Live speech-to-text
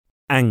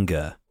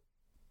Anger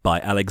by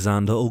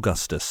Alexander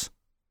Augustus.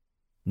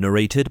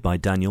 Narrated by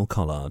Daniel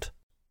Collard.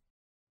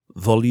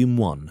 Volume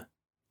 1,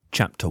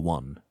 Chapter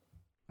 1.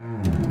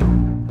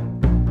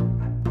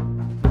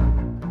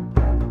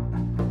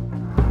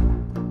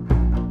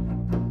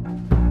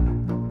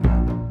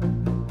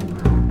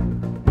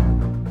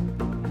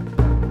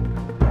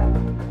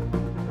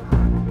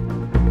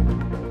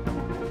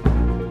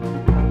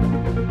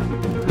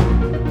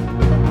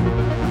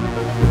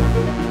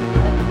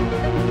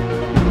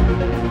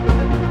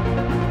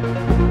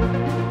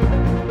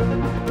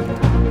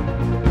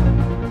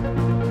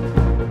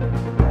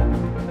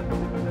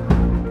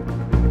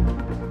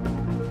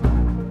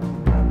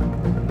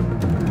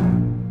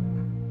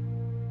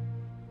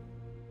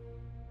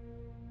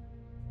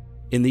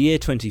 In the year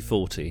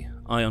 2040,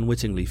 I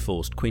unwittingly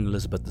forced Queen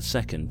Elizabeth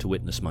II to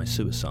witness my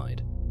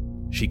suicide.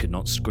 She could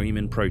not scream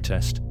in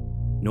protest,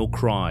 nor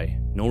cry,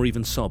 nor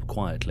even sob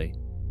quietly.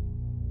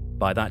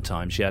 By that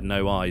time, she had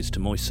no eyes to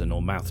moisten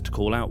or mouth to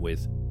call out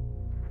with.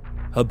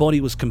 Her body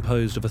was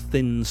composed of a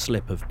thin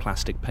slip of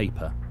plastic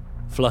paper,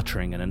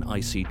 fluttering in an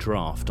icy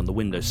draught on the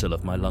windowsill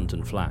of my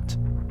London flat.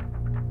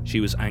 She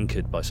was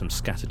anchored by some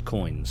scattered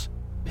coins,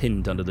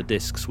 pinned under the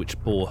discs which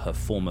bore her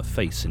former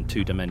face in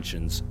 2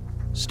 dimensions,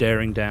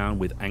 staring down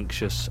with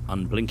anxious,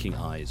 unblinking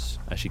eyes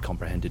as she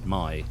comprehended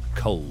my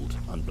cold,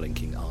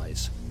 unblinking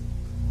eyes.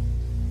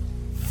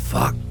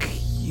 "Fuck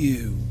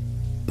you,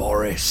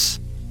 Boris,"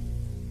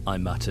 I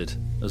muttered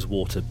as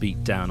water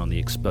beat down on the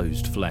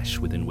exposed flesh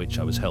within which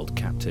I was held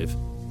captive.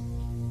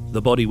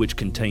 The body which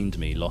contained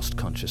me lost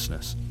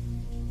consciousness.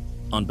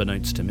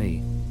 Unbeknownst to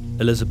me,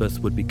 Elizabeth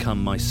would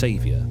become my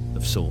saviour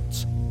of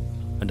sorts,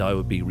 and I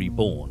would be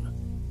reborn,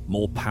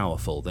 more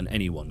powerful than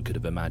anyone could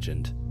have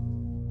imagined.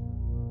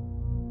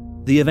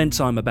 The events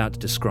I am about to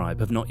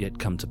describe have not yet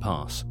come to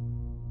pass.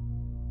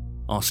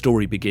 Our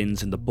story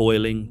begins in the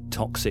boiling,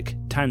 toxic,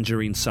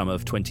 tangerine summer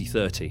of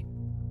 2030.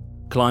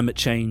 Climate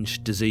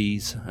change,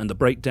 disease, and the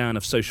breakdown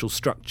of social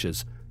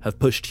structures have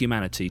pushed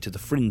humanity to the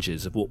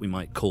fringes of what we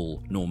might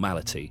call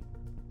normality.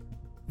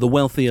 The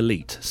wealthy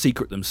elite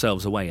secret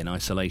themselves away in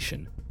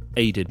isolation,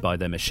 aided by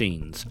their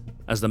machines,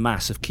 as the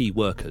mass of key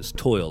workers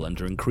toil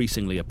under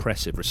increasingly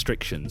oppressive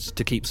restrictions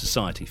to keep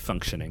society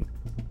functioning.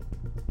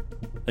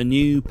 A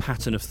new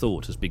pattern of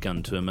thought has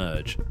begun to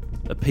emerge,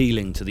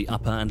 appealing to the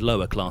upper and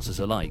lower classes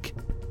alike.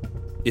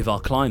 If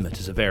our climate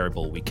is a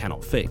variable we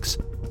cannot fix,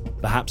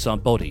 perhaps our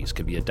bodies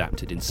can be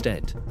adapted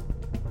instead.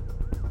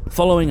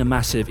 Following a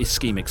massive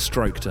ischemic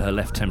stroke to her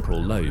left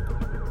temporal lobe,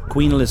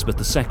 Queen Elizabeth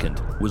II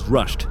was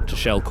rushed to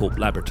Shell Corp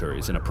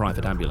Laboratories in a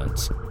private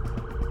ambulance.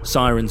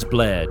 Sirens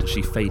blared as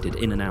she faded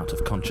in and out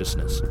of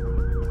consciousness.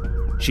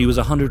 She was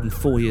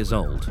 104 years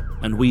old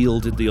and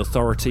wielded the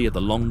authority of the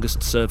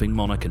longest-serving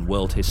monarch in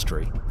world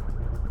history.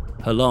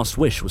 Her last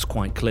wish was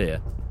quite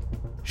clear.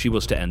 She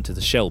was to enter the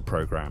Shell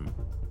program.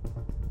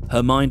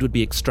 Her mind would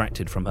be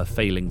extracted from her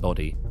failing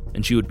body,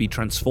 and she would be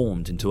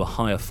transformed into a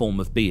higher form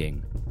of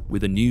being,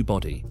 with a new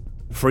body,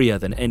 freer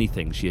than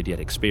anything she had yet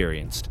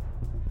experienced.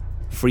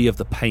 Free of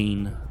the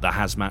pain, the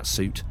hazmat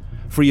suit,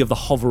 free of the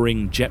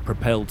hovering,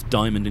 jet-propelled,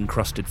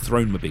 diamond-encrusted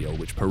thronemobile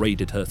which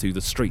paraded her through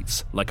the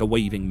streets like a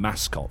waving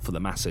mascot for the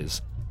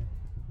masses.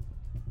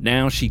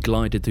 Now she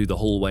glided through the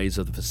hallways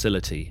of the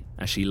facility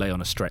as she lay on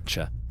a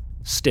stretcher,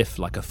 stiff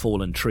like a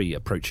fallen tree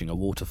approaching a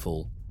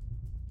waterfall.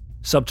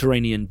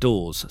 Subterranean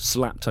doors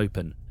slapped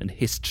open and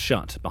hissed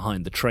shut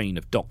behind the train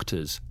of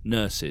doctors,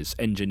 nurses,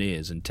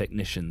 engineers and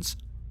technicians.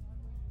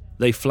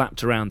 They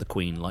flapped around the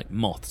Queen like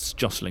moths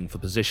jostling for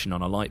position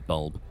on a light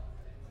bulb,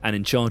 and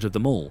in charge of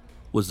them all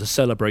was the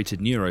celebrated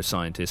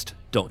neuroscientist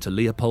Dr.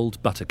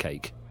 Leopold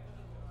Buttercake.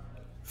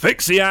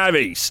 "Fix the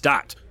IV,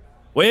 stat!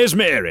 Where's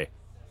Mary?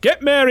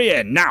 Get Mary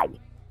in, now!"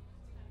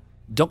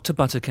 Dr.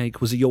 Buttercake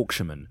was a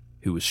Yorkshireman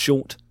who was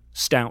short,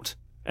 stout,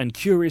 and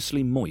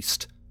curiously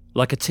moist,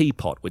 like a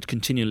teapot which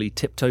continually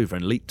tipped over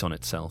and leaked on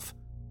itself.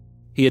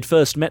 He had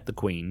first met the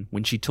Queen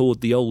when she toured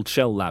the old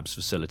Shell Labs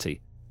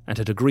facility, and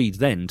had agreed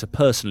then to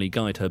personally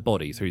guide her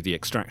body through the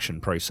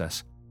extraction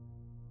process.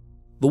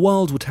 The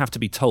world would have to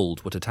be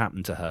told what had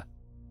happened to her,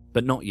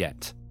 but not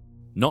yet.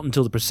 Not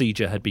until the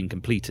procedure had been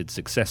completed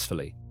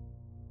successfully.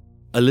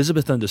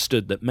 Elizabeth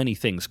understood that many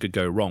things could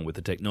go wrong with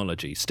the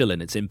technology still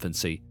in its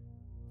infancy.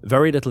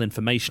 Very little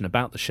information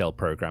about the Shell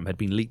program had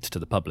been leaked to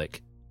the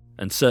public,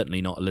 and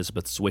certainly not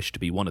Elizabeth's wish to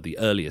be one of the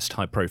earliest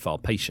high-profile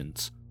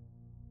patients.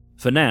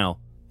 For now,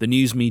 the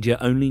news media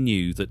only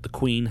knew that the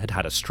Queen had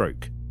had a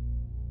stroke.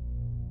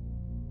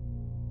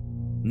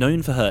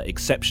 Known for her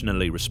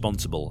exceptionally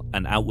responsible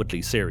and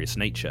outwardly serious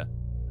nature,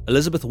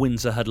 Elizabeth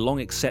Windsor had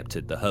long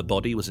accepted that her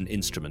body was an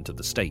instrument of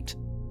the state,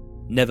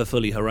 never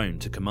fully her own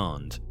to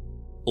command,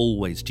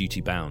 always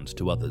duty-bound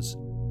to others.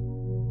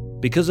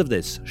 Because of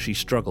this, she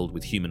struggled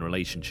with human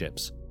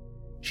relationships.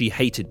 She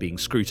hated being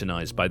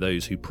scrutinised by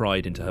those who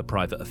pried into her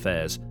private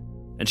affairs,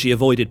 and she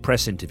avoided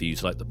press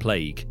interviews like the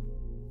plague.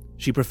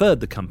 She preferred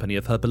the company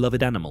of her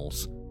beloved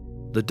animals,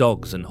 the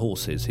dogs and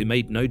horses who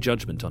made no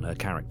judgment on her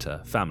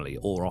character, family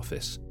or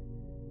office.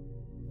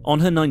 On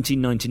her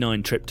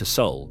 1999 trip to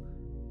Seoul,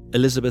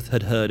 Elizabeth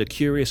had heard a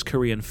curious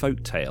Korean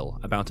folk tale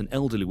about an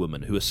elderly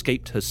woman who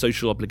escaped her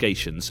social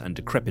obligations and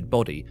decrepit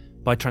body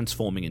by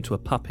transforming into a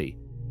puppy.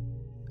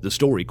 The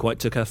story quite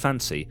took her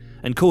fancy,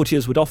 and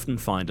courtiers would often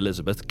find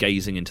Elizabeth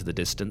gazing into the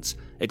distance,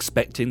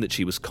 expecting that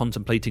she was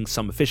contemplating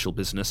some official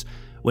business,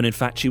 when in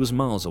fact she was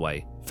miles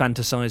away,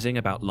 fantasizing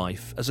about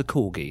life as a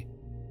corgi.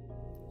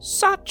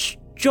 Such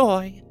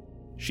joy,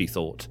 she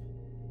thought.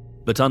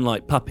 But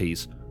unlike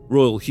puppies,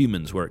 royal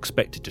humans were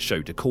expected to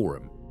show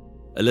decorum.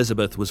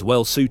 Elizabeth was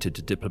well suited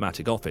to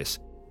diplomatic office,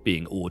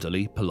 being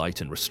orderly,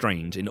 polite and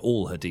restrained in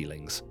all her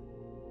dealings.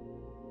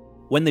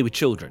 When they were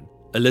children,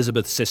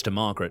 Elizabeth's sister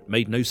Margaret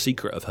made no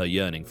secret of her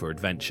yearning for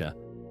adventure.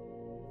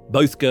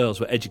 Both girls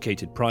were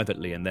educated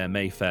privately in their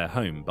Mayfair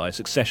home by a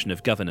succession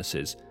of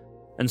governesses,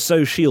 and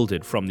so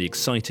shielded from the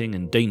exciting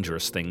and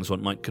dangerous things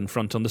one might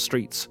confront on the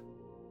streets.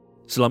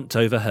 Slumped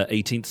over her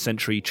 18th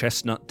century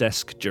chestnut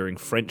desk during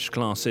French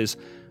classes,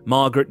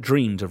 Margaret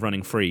dreamed of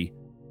running free.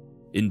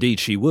 Indeed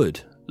she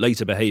would,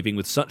 later behaving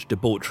with such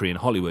debauchery in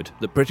Hollywood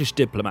that British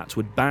diplomats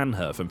would ban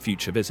her from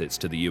future visits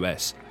to the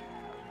US.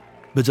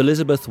 But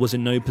Elizabeth was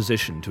in no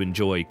position to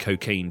enjoy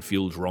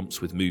cocaine-fueled romps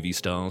with movie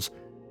stars.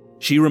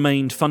 She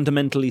remained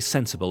fundamentally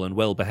sensible and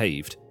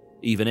well-behaved,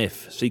 even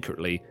if,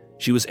 secretly,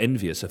 she was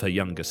envious of her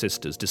younger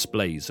sister's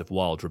displays of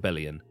wild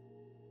rebellion.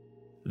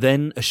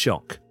 Then a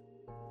shock.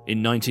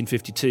 In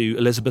 1952,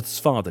 Elizabeth's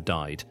father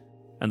died,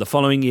 and the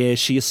following year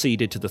she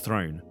acceded to the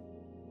throne.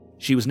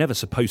 She was never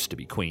supposed to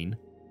be queen.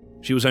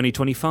 She was only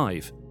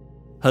 25.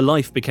 Her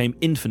life became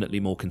infinitely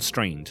more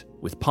constrained,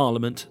 with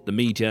Parliament, the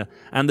media,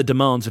 and the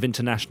demands of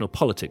international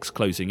politics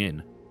closing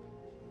in.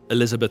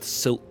 Elizabeth's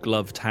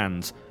silk-gloved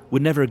hands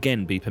would never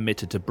again be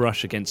permitted to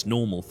brush against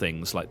normal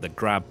things like the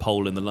grab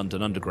pole in the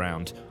London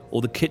Underground,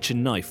 or the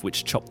kitchen knife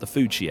which chopped the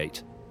food she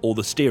ate, or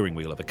the steering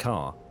wheel of a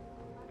car.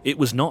 It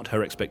was not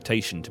her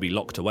expectation to be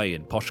locked away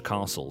in posh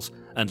castles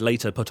and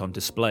later put on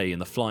display in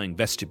the flying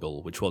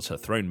vestibule which was her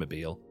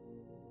thronemobile.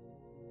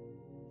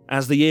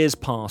 As the years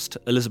passed,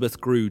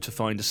 Elizabeth grew to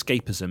find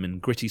escapism in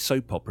gritty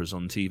soap operas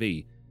on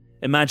TV,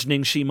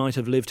 imagining she might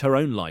have lived her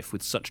own life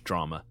with such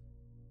drama.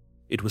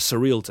 It was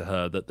surreal to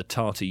her that the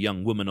tarty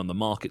young woman on the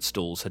market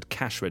stalls had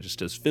cash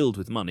registers filled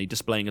with money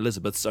displaying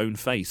Elizabeth's own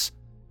face.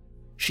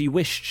 She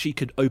wished she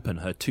could open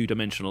her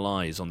two-dimensional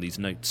eyes on these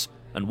notes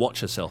and watch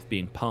herself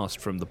being passed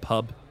from the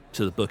pub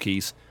to the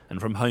bookies and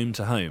from home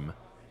to home.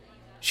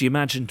 She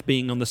imagined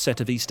being on the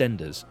set of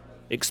EastEnders,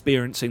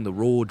 experiencing the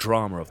raw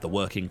drama of the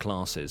working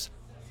classes,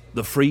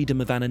 the freedom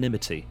of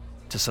anonymity,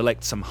 to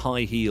select some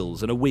high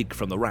heels and a wig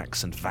from the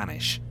racks and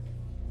vanish,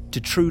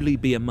 to truly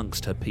be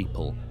amongst her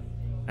people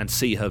and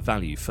see her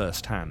value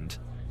firsthand.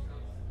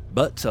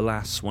 But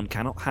alas, one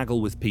cannot haggle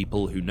with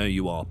people who know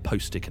you are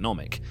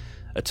post-economic,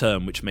 a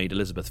term which made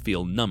Elizabeth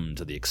feel numb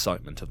to the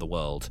excitement of the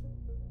world.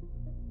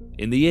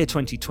 In the year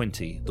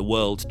 2020, the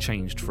world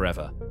changed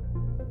forever.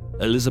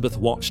 Elizabeth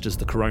watched as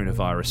the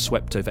coronavirus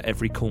swept over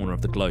every corner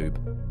of the globe.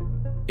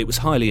 It was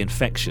highly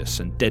infectious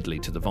and deadly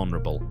to the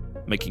vulnerable,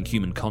 making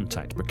human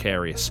contact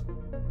precarious.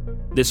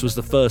 This was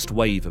the first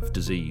wave of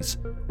disease,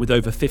 with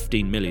over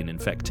 15 million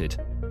infected.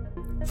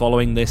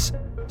 Following this,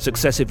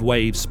 successive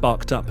waves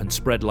sparked up and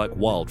spread like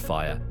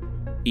wildfire,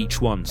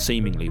 each one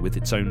seemingly with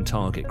its own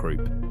target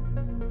group.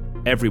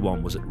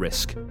 Everyone was at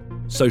risk.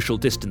 Social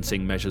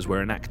distancing measures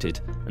were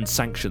enacted, and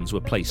sanctions were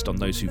placed on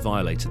those who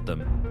violated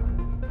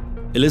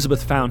them.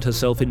 Elizabeth found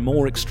herself in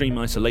more extreme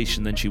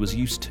isolation than she was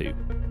used to,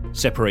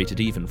 separated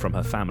even from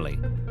her family.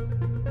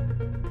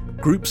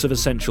 Groups of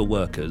essential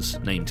workers,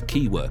 named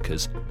key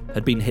workers,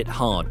 had been hit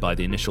hard by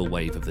the initial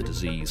wave of the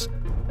disease,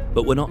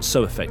 but were not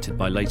so affected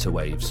by later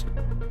waves.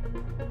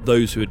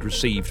 Those who had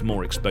received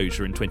more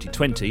exposure in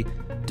 2020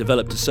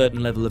 developed a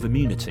certain level of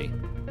immunity.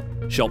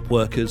 Shop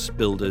workers,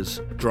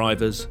 builders,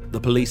 drivers, the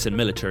police and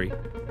military,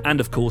 and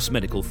of course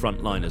medical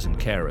frontliners and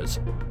carers.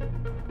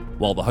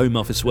 While the home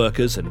office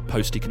workers and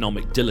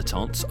post-economic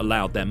dilettantes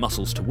allowed their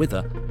muscles to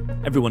wither,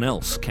 everyone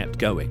else kept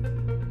going.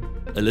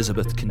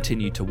 Elizabeth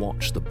continued to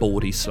watch the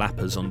bawdy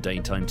slappers on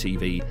daytime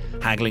TV,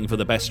 haggling for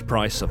the best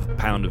price of a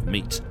pound of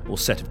meat or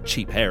set of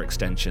cheap hair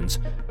extensions,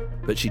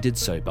 but she did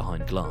so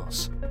behind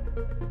glass.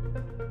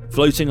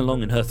 Floating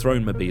along in her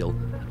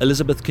thronemobile,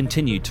 Elizabeth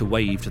continued to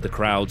wave to the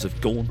crowds of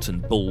gaunt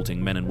and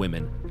balding men and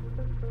women.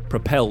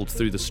 Propelled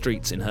through the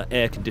streets in her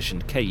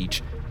air-conditioned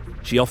cage,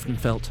 she often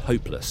felt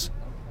hopeless.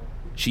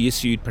 She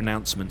issued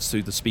pronouncements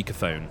through the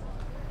speakerphone.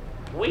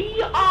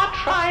 We are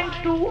trying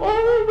to do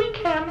all we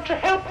can to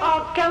help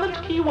our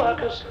gallant key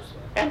workers,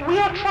 and we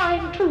are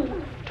trying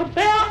too to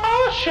bear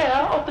our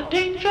share of the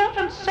danger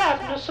and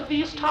sadness of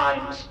these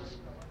times.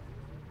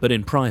 But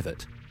in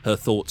private, her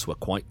thoughts were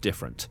quite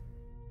different.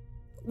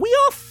 We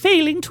are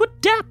failing to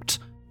adapt.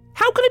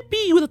 How can it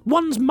be that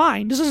one's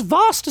mind is as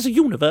vast as a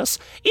universe,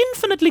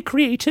 infinitely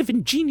creative,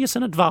 ingenious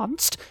and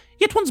advanced,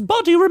 yet one's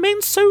body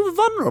remains so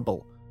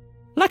vulnerable,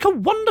 like a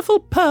wonderful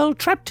pearl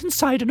trapped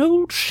inside an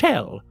old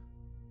shell?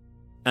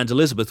 And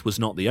Elizabeth was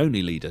not the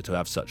only leader to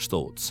have such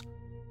thoughts.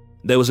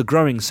 There was a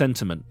growing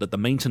sentiment that the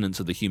maintenance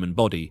of the human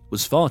body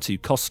was far too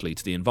costly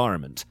to the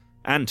environment,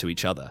 and to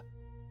each other.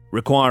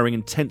 requiring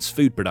intense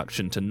food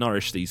production to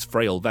nourish these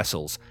frail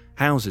vessels,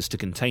 houses to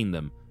contain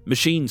them,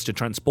 machines to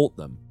transport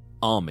them,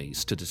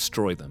 armies to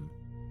destroy them.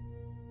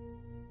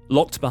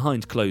 Locked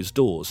behind closed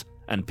doors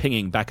and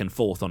pinging back and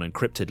forth on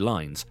encrypted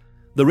lines,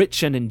 the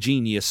rich and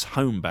ingenious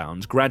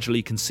homebound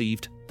gradually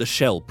conceived the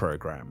Shell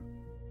program.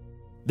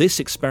 This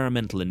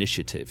experimental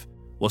initiative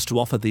was to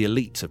offer the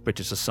elite of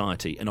British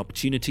society an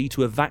opportunity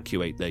to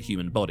evacuate their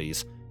human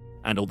bodies,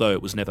 and although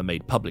it was never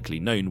made publicly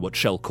known what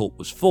Shell Corp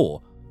was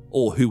for,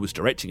 or who was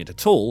directing it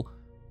at all,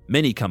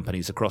 many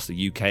companies across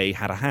the UK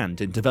had a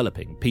hand in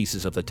developing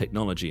pieces of the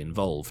technology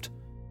involved.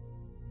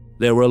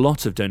 There were a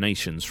lot of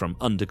donations from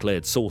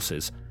undeclared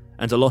sources,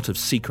 and a lot of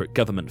secret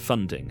government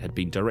funding had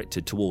been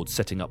directed towards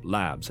setting up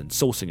labs and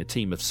sourcing a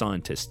team of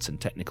scientists and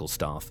technical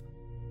staff.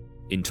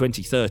 In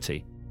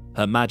 2030,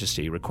 Her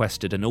Majesty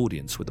requested an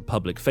audience with the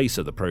public face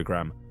of the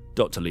programme,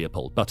 Dr.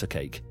 Leopold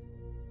Buttercake.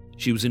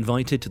 She was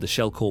invited to the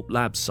Shell Corp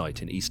Labs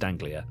site in East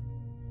Anglia.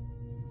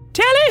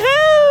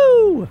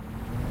 Tally-ho!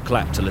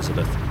 Clapped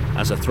Elizabeth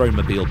as a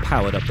Thronemobile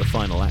powered up the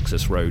final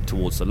access road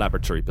towards the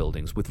laboratory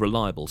buildings with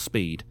reliable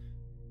speed.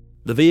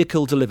 The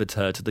vehicle delivered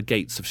her to the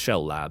gates of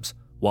Shell Labs,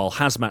 while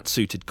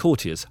hazmat-suited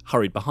courtiers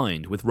hurried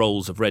behind with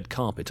rolls of red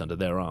carpet under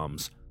their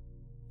arms.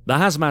 The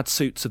hazmat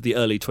suits of the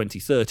early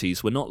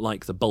 2030s were not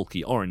like the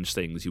bulky orange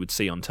things you would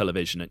see on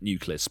television at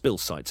nuclear spill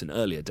sites in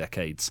earlier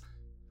decades.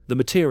 The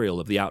material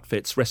of the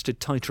outfits rested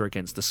tighter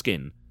against the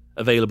skin,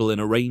 available in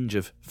a range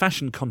of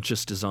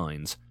fashion-conscious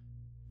designs.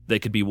 They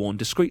could be worn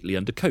discreetly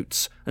under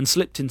coats and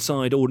slipped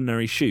inside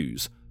ordinary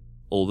shoes,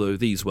 although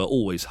these were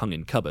always hung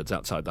in cupboards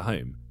outside the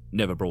home,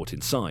 never brought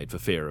inside for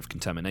fear of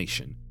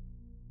contamination.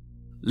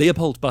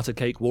 Leopold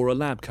Buttercake wore a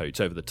lab coat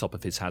over the top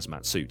of his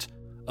hazmat suit,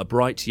 a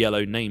bright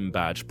yellow name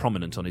badge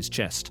prominent on his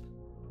chest.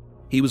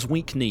 He was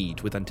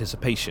weak-kneed with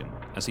anticipation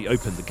as he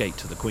opened the gate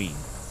to the Queen.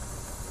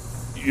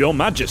 Your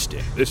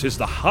Majesty, this is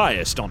the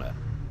highest honour.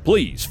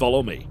 Please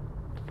follow me.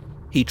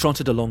 He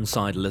trotted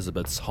alongside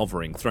Elizabeth's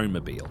hovering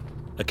Thronemobile,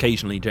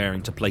 occasionally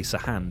daring to place a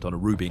hand on a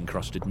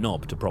ruby-encrusted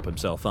knob to prop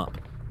himself up.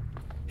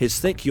 His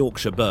thick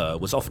Yorkshire burr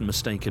was often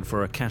mistaken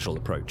for a casual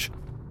approach.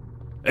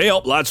 Hey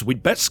up, lads,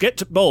 we'd best get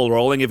to ball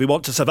rolling if we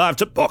want to survive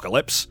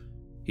t'pocalypse,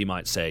 he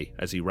might say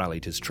as he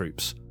rallied his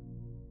troops.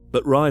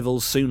 But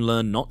rivals soon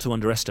learned not to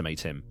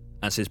underestimate him,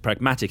 as his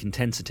pragmatic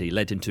intensity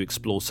led him to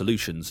explore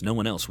solutions no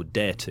one else would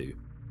dare to.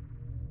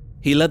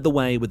 He led the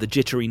way with the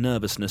jittery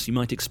nervousness you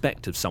might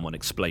expect of someone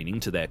explaining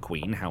to their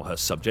queen how her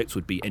subjects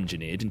would be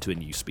engineered into a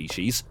new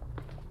species.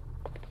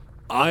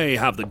 I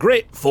have the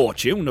great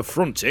fortune of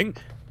fronting,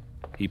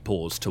 he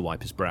paused to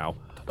wipe his brow,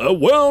 a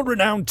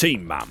world-renowned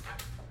team, ma'am.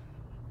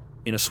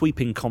 In a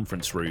sweeping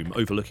conference room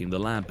overlooking the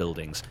lab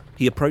buildings,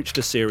 he approached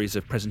a series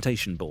of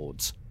presentation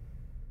boards.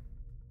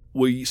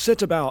 We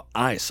set about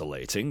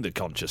isolating the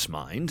conscious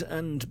mind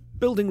and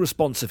building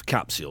responsive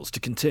capsules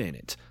to contain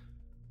it.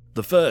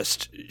 The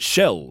first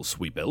shells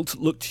we built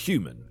looked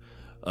human,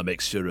 a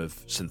mixture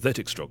of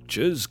synthetic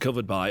structures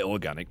covered by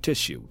organic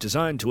tissue,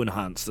 designed to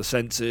enhance the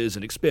senses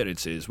and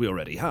experiences we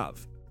already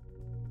have.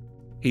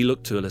 He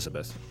looked to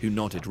Elizabeth, who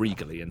nodded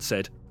regally and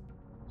said,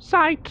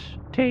 Sight,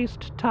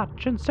 taste,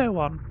 touch, and so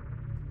on.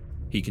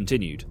 He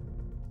continued,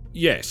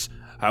 Yes,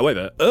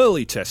 however,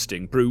 early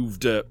testing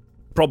proved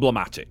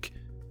problematic.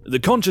 The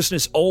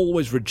consciousness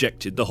always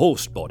rejected the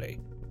host body.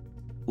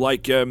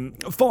 Like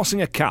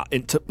forcing a cat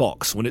into a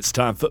box when it's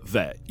time for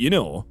vet, you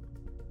know?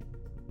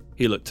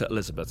 He looked at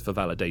Elizabeth for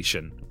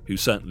validation, who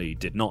certainly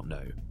did not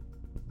know.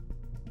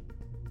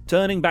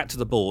 Turning back to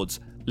the boards,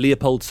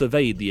 Leopold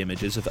surveyed the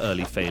images of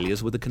early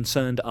failures with a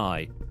concerned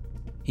eye.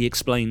 He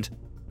explained,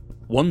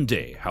 One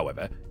day,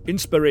 however,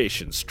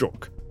 inspiration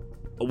struck.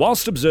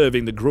 Whilst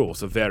observing the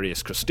growth of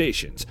various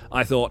crustaceans,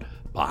 I thought,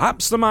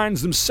 perhaps the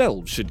minds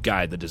themselves should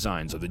guide the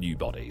designs of the new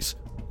bodies.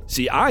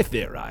 See, I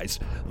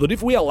theorized that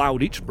if we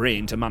allowed each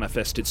brain to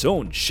manifest its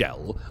own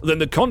shell, then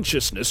the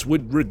consciousness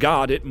would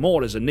regard it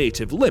more as a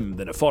native limb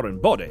than a foreign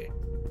body.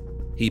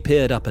 He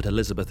peered up at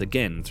Elizabeth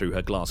again through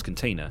her glass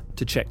container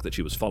to check that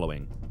she was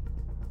following.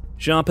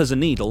 Sharp as a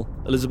needle,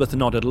 Elizabeth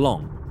nodded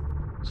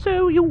along.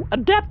 So you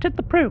adapted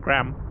the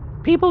program.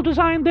 People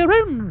designed their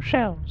own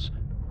shells.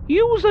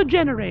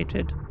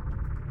 User-generated.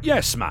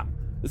 Yes, ma'am.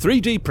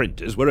 3D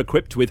printers were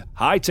equipped with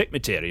high-tech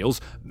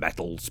materials,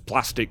 metals,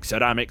 plastics,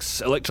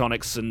 ceramics,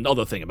 electronics, and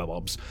other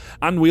thingamabobs,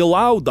 and we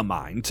allowed the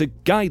mind to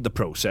guide the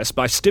process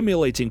by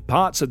stimulating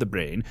parts of the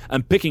brain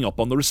and picking up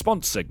on the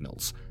response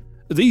signals.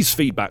 These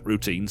feedback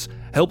routines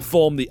help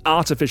form the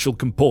artificial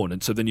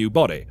components of the new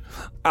body.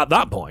 At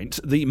that point,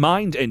 the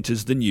mind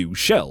enters the new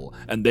shell,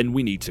 and then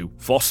we need to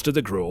foster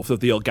the growth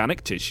of the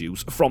organic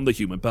tissues from the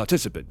human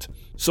participant.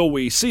 So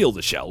we seal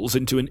the shells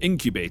into an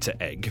incubator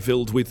egg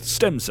filled with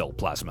stem cell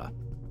plasma.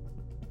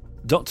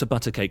 Dr.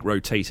 Buttercake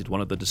rotated one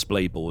of the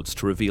display boards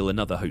to reveal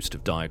another host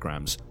of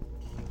diagrams.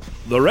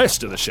 The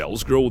rest of the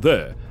shells grow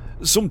there,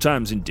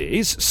 sometimes in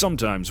days,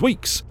 sometimes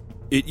weeks.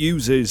 It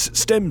uses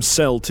stem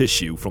cell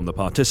tissue from the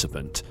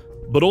participant,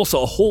 but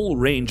also a whole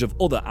range of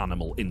other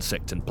animal,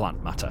 insect, and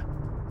plant matter.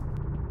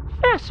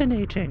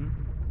 Fascinating,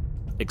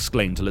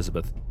 exclaimed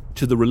Elizabeth.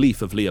 to the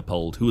relief of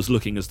Leopold, who was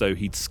looking as though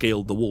he'd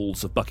scaled the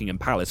walls of Buckingham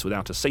Palace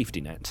without a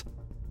safety net.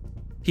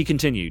 He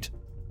continued,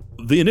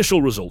 The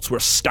initial results were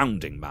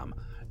astounding, ma'am.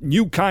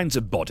 New kinds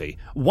of body,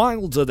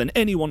 wilder than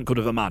anyone could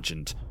have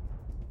imagined.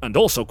 And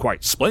also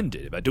quite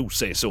splendid, if I do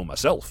say so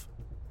myself.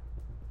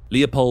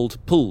 Leopold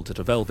pulled at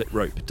a velvet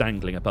rope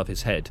dangling above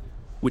his head,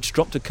 which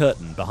dropped a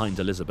curtain behind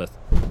Elizabeth.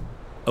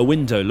 A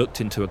window looked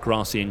into a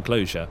grassy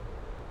enclosure.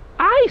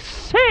 I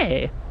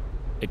say!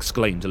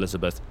 Exclaimed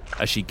Elizabeth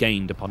as she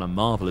gained upon a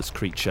marvellous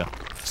creature,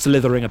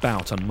 slithering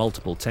about on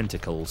multiple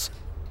tentacles.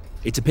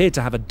 It appeared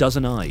to have a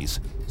dozen eyes,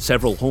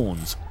 several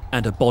horns,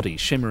 and a body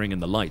shimmering in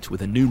the light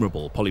with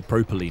innumerable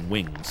polypropylene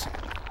wings.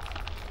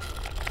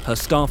 Her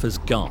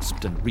staffers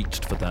gasped and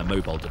reached for their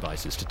mobile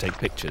devices to take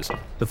pictures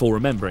before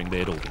remembering they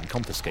had all been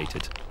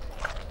confiscated.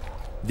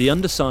 The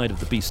underside of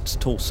the beast's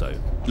torso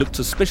looked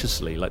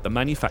suspiciously like the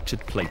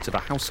manufactured plate of a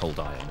household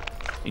iron,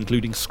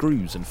 including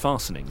screws and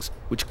fastenings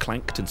which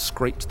clanked and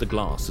scraped the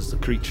glass as the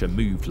creature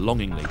moved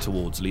longingly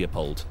towards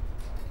Leopold.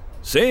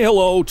 Say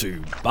hello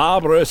to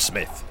Barbara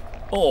Smith,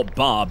 or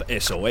Barb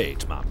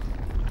SO8, ma'am.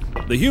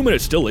 The human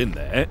is still in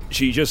there,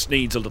 she just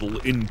needs a little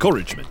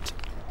encouragement.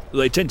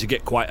 They tend to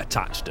get quite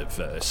attached at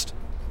first.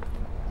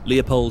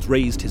 Leopold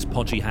raised his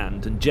podgy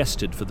hand and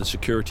gestured for the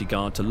security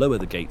guard to lower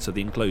the gates of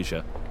the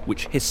enclosure,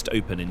 which hissed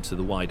open into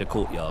the wider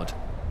courtyard.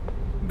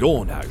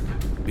 Go now,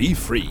 be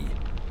free,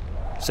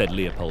 said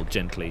Leopold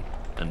gently,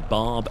 and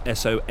Barb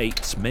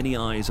SO8's many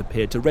eyes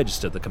appeared to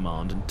register the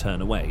command and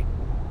turn away.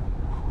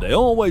 They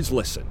always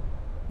listen,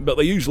 but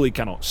they usually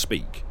cannot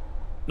speak.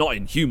 Not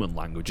in human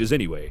languages,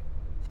 anyway.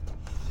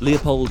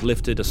 Leopold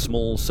lifted a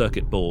small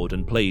circuit board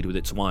and played with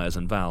its wires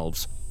and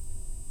valves.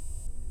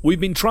 We've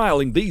been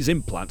trialling these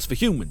implants for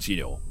humans, you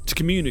know, to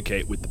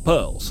communicate with the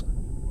pearls.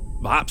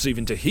 Perhaps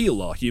even to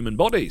heal our human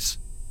bodies.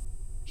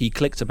 He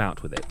clicked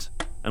about with it,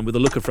 and with a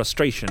look of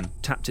frustration,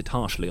 tapped it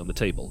harshly on the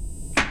table.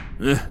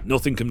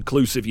 Nothing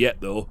conclusive yet,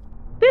 though.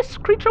 This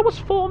creature was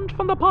formed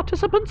from the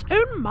participant's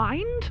own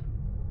mind?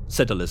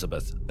 Said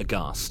Elizabeth,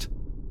 aghast.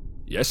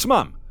 Yes,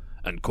 ma'am,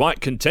 and quite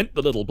content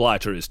the little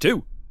blighter is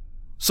too.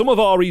 Some of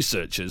our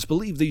researchers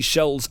believe these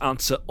shells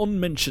answer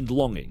unmentioned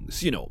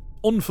longings, you know,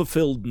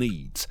 unfulfilled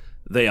needs.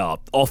 They are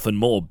often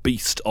more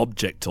beast,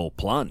 object, or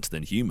plant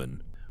than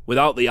human,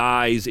 without the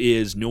eyes,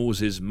 ears,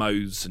 noses,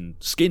 mouths, and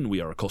skin we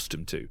are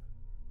accustomed to.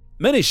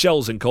 Many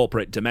shells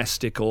incorporate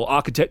domestic or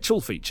architectural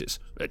features.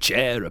 A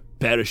chair, a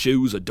pair of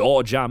shoes, a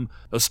door jamb,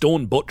 a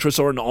stone buttress,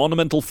 or an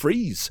ornamental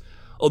frieze,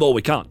 although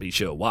we can't be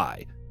sure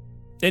why.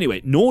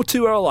 Anyway, no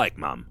two are alike,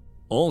 ma'am.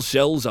 All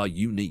shells are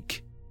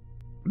unique.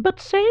 But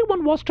say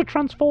one was to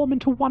transform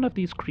into one of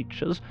these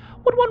creatures,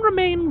 would one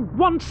remain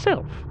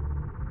oneself?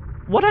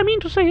 What I mean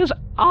to say is,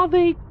 are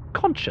they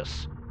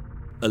conscious?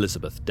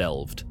 Elizabeth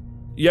delved.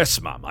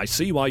 Yes, ma'am, I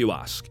see why you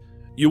ask.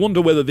 You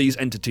wonder whether these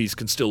entities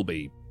can still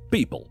be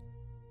people.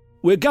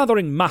 We're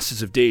gathering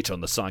masses of data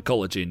on the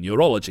psychology and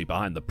neurology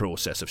behind the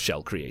process of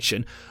shell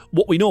creation.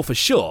 What we know for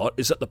sure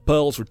is that the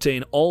pearls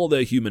retain all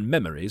their human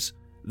memories,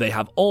 they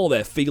have all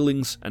their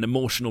feelings and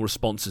emotional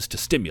responses to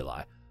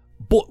stimuli,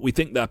 but we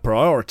think their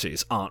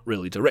priorities aren't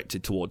really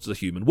directed towards the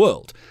human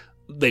world.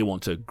 They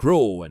want to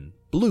grow and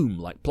bloom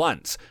like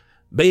plants,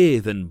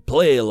 bathe and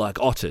play like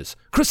otters,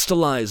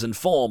 crystallize and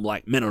form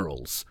like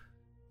minerals.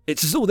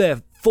 It's as though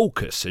their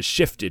focus has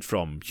shifted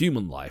from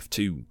human life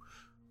to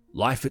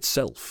life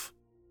itself.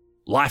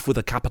 Life with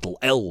a capital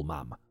L,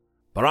 ma'am.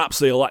 Perhaps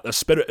they are like the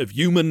spirit of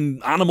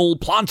human, animal,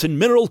 plant and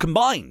mineral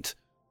combined.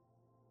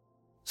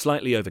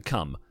 Slightly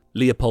overcome,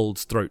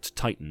 Leopold's throat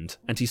tightened,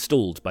 and he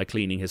stalled by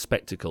cleaning his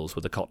spectacles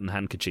with a cotton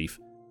handkerchief.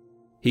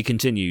 He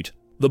continued,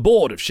 The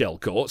board of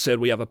Shellcourt said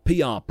we have a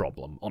PR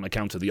problem on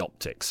account of the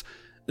optics.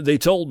 They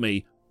told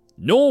me,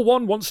 no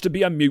one wants to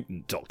be a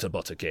mutant, Dr.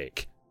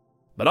 Buttercake.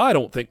 But I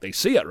don't think they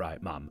see it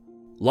right, ma'am.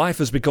 Life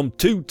has become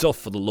too tough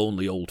for the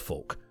lonely old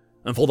folk,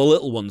 and for the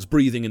little ones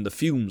breathing in the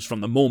fumes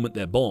from the moment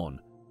they're born.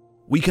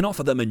 We can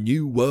offer them a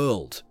new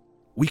world.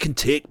 We can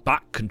take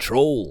back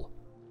control.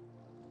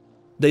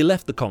 They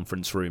left the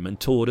conference room and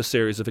toured a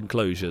series of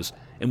enclosures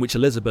in which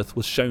Elizabeth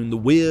was shown the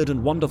weird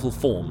and wonderful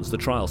forms the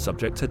trial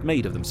subjects had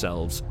made of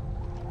themselves.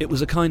 It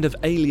was a kind of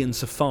alien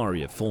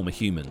safari of former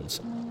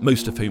humans,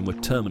 most of whom were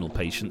terminal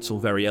patients or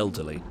very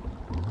elderly.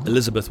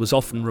 Elizabeth was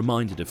often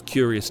reminded of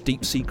curious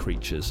deep-sea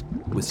creatures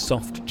with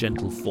soft,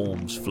 gentle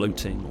forms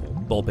floating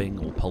or bobbing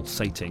or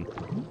pulsating,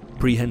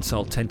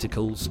 prehensile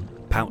tentacles,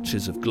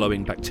 pouches of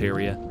glowing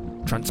bacteria,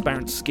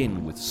 transparent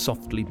skin with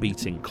softly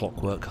beating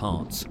clockwork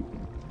hearts.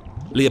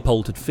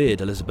 Leopold had feared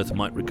Elizabeth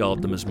might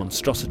regard them as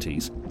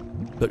monstrosities,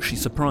 but she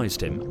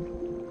surprised him.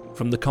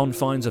 From the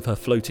confines of her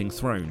floating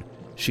throne,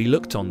 she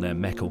looked on their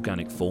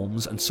mech-organic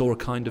forms and saw a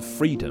kind of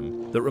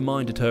freedom that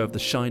reminded her of the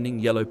shining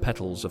yellow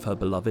petals of her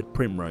beloved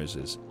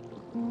primroses.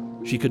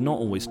 She could not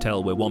always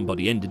tell where one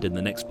body ended and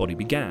the next body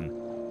began.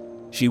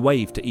 She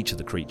waved to each of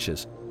the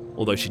creatures,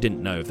 although she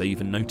didn't know if they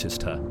even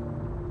noticed her.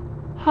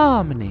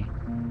 Harmony,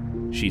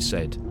 she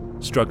said,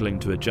 struggling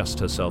to adjust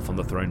herself on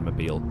the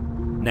throne-mobile,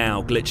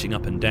 now glitching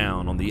up and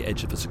down on the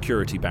edge of a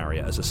security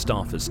barrier as a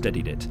staffer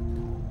steadied it.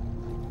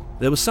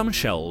 There were some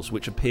shells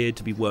which appeared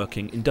to be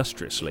working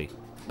industriously,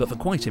 but for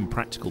quite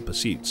impractical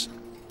pursuits,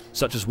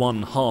 such as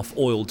one half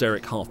oil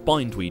derrick half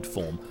bindweed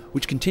form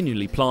which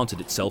continually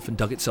planted itself and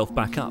dug itself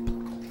back up.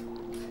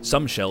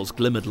 Some shells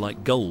glimmered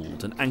like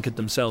gold and anchored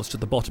themselves to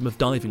the bottom of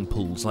diving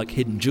pools like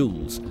hidden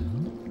jewels.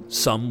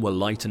 Some were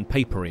light and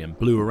papery and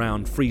blew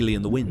around freely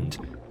in the wind,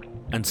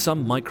 and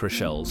some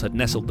microshells had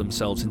nestled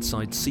themselves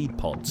inside seed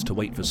pods to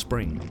wait for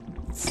spring.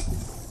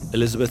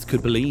 Elizabeth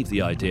could believe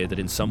the idea that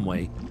in some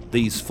way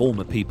these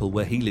former people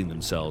were healing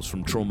themselves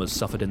from traumas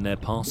suffered in their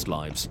past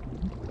lives.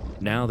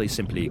 Now they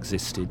simply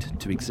existed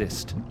to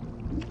exist.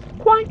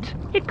 Quite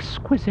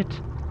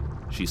exquisite,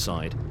 she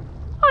sighed.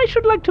 I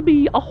should like to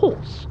be a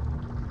horse.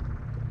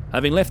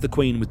 Having left the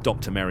Queen with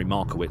Dr. Mary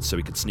Markowitz so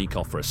he could sneak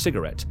off for a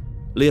cigarette,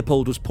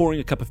 Leopold was pouring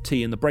a cup of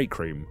tea in the break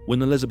room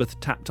when Elizabeth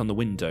tapped on the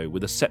window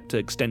with a sceptre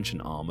extension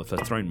arm of her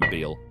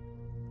thronemobile.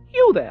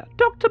 You there,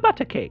 Dr.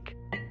 Buttercake?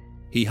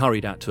 He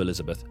hurried out to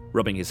Elizabeth,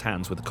 rubbing his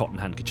hands with a cotton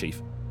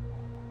handkerchief.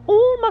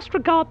 All must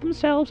regard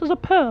themselves as a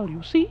pearl,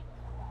 you see,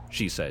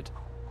 she said.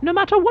 No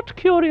matter what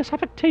curious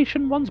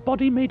affectation one's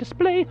body may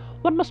display,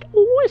 one must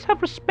always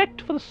have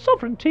respect for the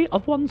sovereignty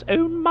of one's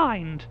own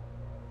mind.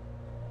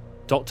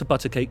 Dr.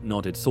 Buttercake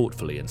nodded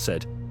thoughtfully and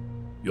said,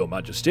 Your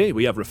Majesty,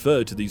 we have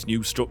referred to these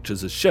new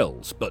structures as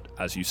shells, but,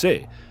 as you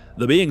say,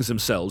 the beings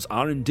themselves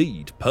are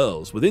indeed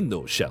pearls within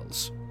those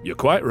shells. You're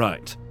quite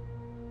right.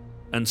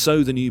 And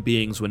so the new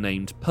beings were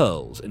named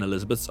Pearls in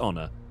Elizabeth's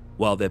honour,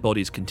 while their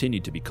bodies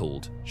continued to be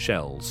called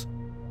shells.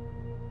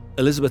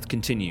 Elizabeth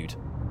continued,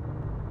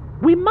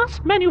 We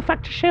must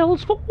manufacture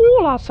shells for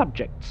all our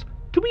subjects,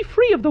 to be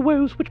free of the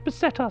woes which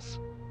beset us.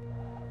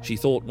 She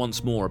thought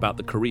once more about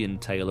the Korean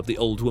tale of the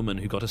old woman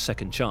who got a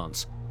second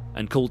chance,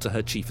 and called to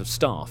her chief of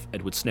staff,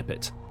 Edward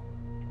Snippet.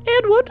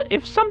 Edward,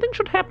 if something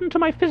should happen to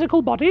my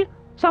physical body,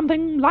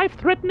 something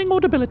life-threatening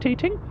or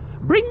debilitating,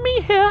 bring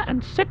me here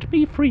and set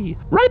me free.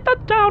 Write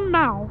that down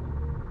now.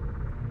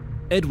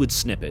 Edward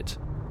Snippet,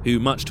 who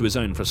much to his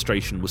own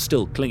frustration was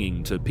still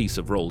clinging to a piece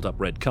of rolled-up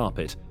red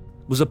carpet,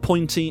 was a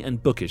pointy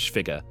and bookish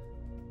figure.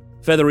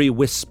 Feathery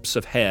wisps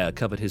of hair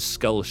covered his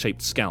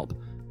skull-shaped scalp,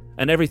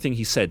 and everything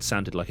he said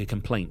sounded like a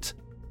complaint.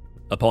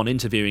 Upon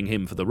interviewing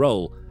him for the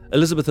role,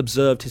 Elizabeth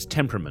observed his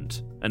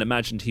temperament and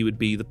imagined he would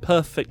be the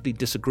perfectly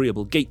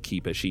disagreeable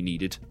gatekeeper she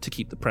needed to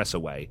keep the press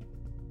away.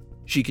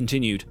 She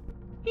continued,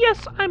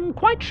 Yes, I'm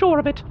quite sure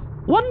of it.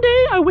 One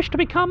day I wish to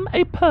become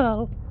a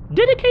Pearl.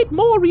 Dedicate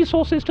more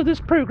resources to this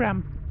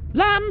program.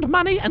 Land,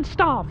 money, and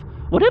staff.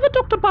 Whatever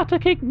Dr.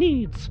 Buttercake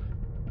needs.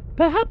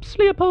 Perhaps,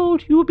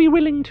 Leopold, you would be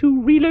willing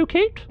to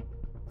relocate?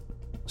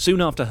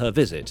 Soon after her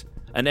visit,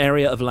 an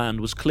area of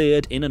land was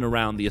cleared in and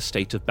around the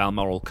estate of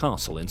Balmoral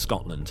Castle in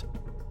Scotland.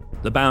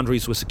 The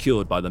boundaries were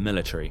secured by the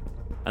military,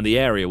 and the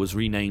area was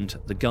renamed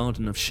the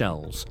Garden of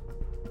Shells.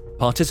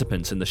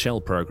 Participants in the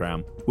Shell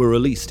program were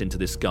released into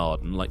this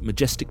garden like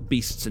majestic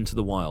beasts into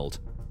the wild.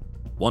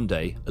 One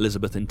day,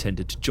 Elizabeth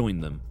intended to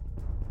join them.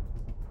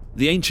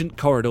 The ancient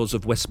corridors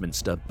of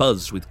Westminster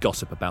buzzed with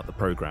gossip about the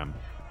program.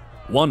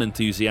 One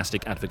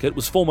enthusiastic advocate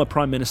was former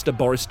Prime Minister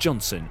Boris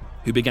Johnson,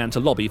 who began to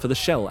lobby for the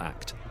Shell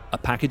Act, a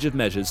package of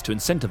measures to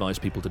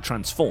incentivise people to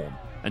transform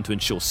and to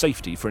ensure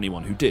safety for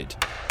anyone who did.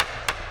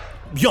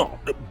 Yeah,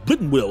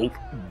 Britain will,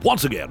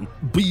 once again,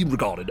 be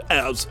regarded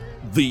as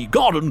the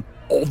garden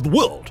of the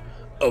world.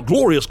 A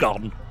glorious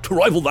garden to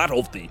rival that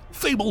of the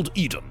fabled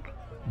Eden.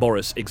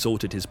 Boris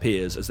exhorted his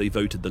peers as they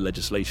voted the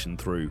legislation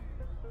through.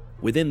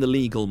 Within the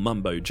legal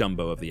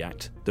mumbo-jumbo of the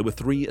Act, there were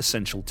 3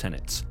 essential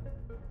tenets.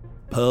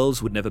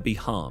 Pearls would never be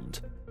harmed.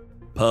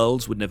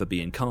 Pearls would never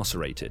be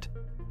incarcerated.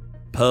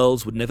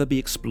 Pearls would never be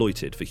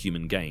exploited for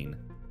human gain.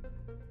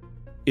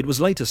 It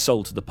was later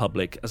sold to the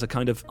public as a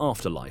kind of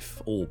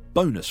afterlife or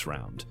bonus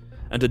round,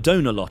 and a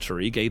donor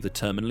lottery gave the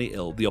terminally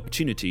ill the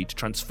opportunity to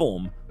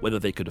transform whether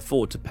they could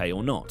afford to pay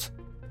or not.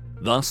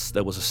 Thus,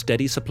 there was a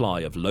steady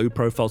supply of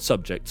low-profile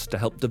subjects to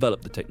help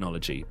develop the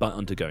technology by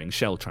undergoing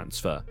shell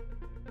transfer.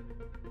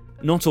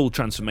 Not all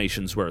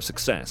transformations were a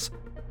success.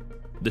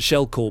 The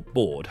Shell Corp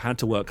board had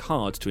to work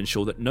hard to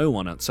ensure that no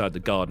one outside the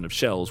Garden of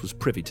Shells was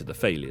privy to the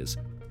failures,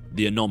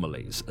 the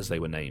anomalies as they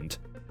were named.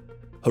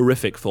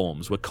 Horrific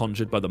forms were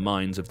conjured by the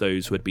minds of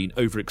those who had been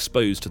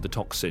overexposed to the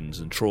toxins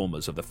and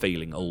traumas of the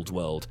failing old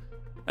world,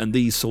 and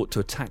these sought to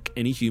attack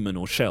any human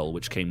or shell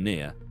which came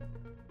near.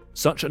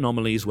 Such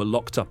anomalies were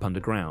locked up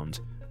underground,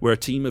 where a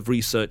team of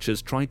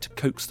researchers tried to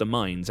coax the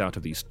minds out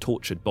of these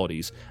tortured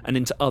bodies and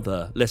into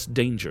other, less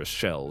dangerous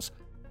shells,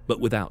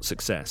 but without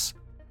success.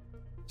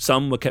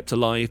 Some were kept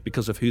alive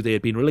because of who they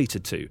had been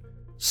related to,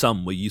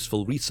 some were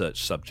useful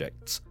research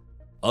subjects,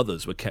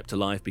 others were kept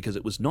alive because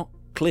it was not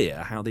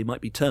clear how they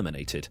might be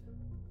terminated.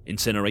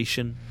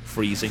 Incineration,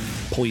 freezing,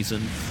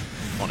 poison.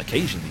 On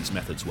occasion these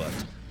methods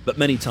worked, but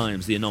many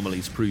times the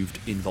anomalies proved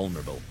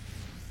invulnerable.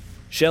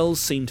 Shells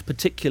seemed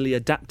particularly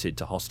adapted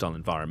to hostile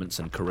environments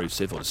and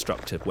corrosive or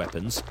destructive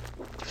weapons.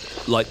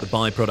 Like the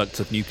byproducts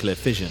of nuclear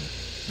fission,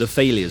 the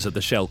failures of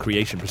the shell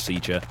creation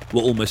procedure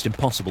were almost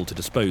impossible to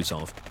dispose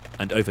of,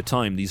 and over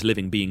time these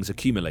living beings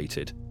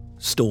accumulated,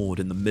 stored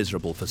in the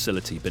miserable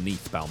facility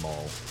beneath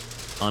Balmoral.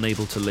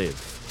 unable to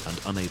live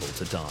and unable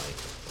to die.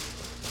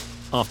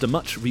 After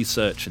much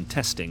research and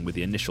testing with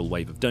the initial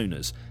wave of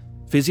donors,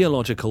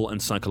 physiological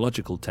and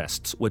psychological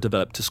tests were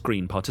developed to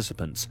screen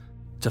participants,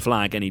 to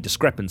flag any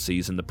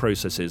discrepancies in the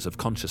processes of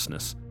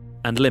consciousness,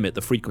 and limit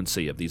the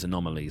frequency of these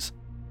anomalies.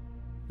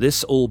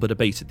 This all but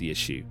abated the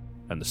issue,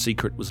 and the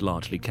secret was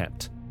largely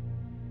kept.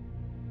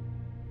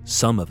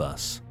 Some of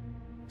us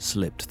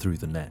slipped through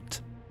the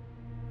net.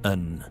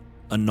 An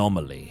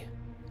anomaly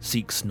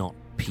seeks not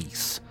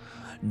peace,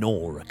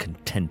 nor a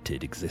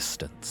contented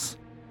existence.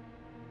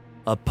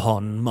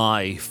 Upon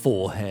my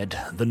forehead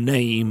the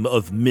name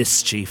of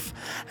mischief,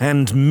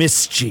 and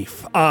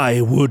mischief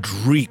I would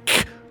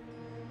wreak.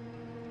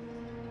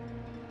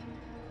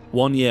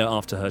 1 year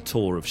after her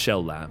tour of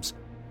Shell Labs,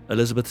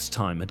 Elizabeth's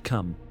time had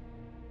come.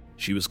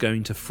 She was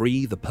going to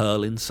free the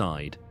Pearl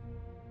inside.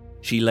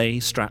 She lay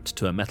strapped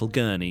to a metal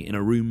gurney in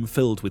a room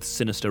filled with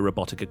sinister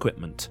robotic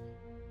equipment.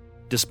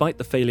 Despite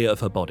the failure of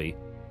her body,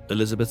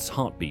 Elizabeth's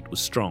heartbeat was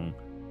strong.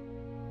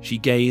 She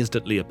gazed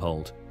at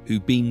Leopold, who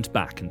beamed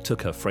back and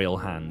took her frail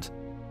hand.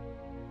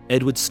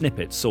 Edward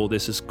Snippet saw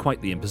this as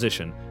quite the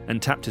imposition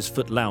and tapped his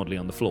foot loudly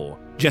on the floor,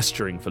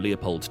 gesturing for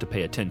Leopold to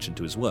pay attention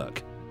to his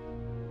work.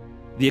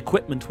 The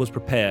equipment was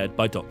prepared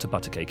by Dr.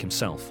 Buttercake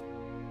himself.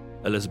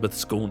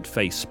 Elizabeth's gaunt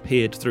face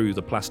peered through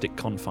the plastic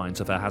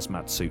confines of her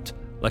hazmat suit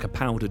like a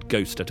powdered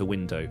ghost at a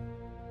window.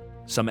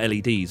 Some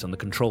LEDs on the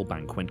control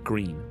bank went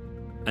green,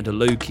 and a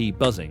low-key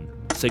buzzing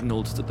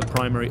signalled that the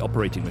primary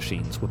operating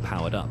machines were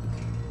powered up.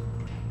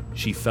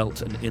 She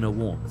felt an inner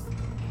warmth,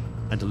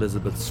 and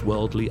Elizabeth's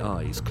worldly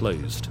eyes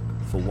closed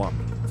for one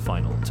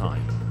final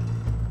time.